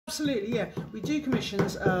Absolutely, yeah. We do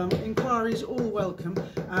commissions. Inquiries all welcome,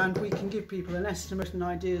 and we can give people an estimate and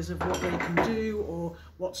ideas of what they can do or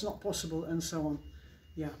what's not possible and so on.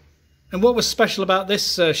 Yeah. And what was special about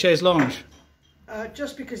this chaise lounge?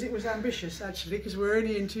 Just because it was ambitious, actually, because we're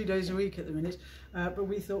only in 2 days a week at the minute, but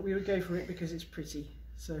we thought we would go for it because it's pretty.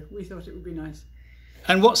 So we thought it would be nice.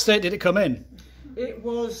 And what state did it come in? It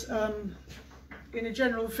was in a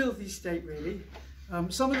general filthy state, really.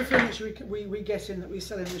 Some of the furniture we get in that we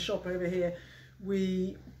sell in the shop over here,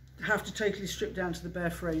 we have to totally strip down to the bare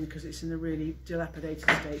frame because it's in a really dilapidated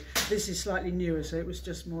state. This is slightly newer, so it was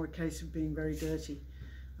just more a case of being very dirty.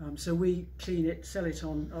 So we clean it, sell it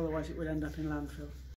on, otherwise it would end up in landfill.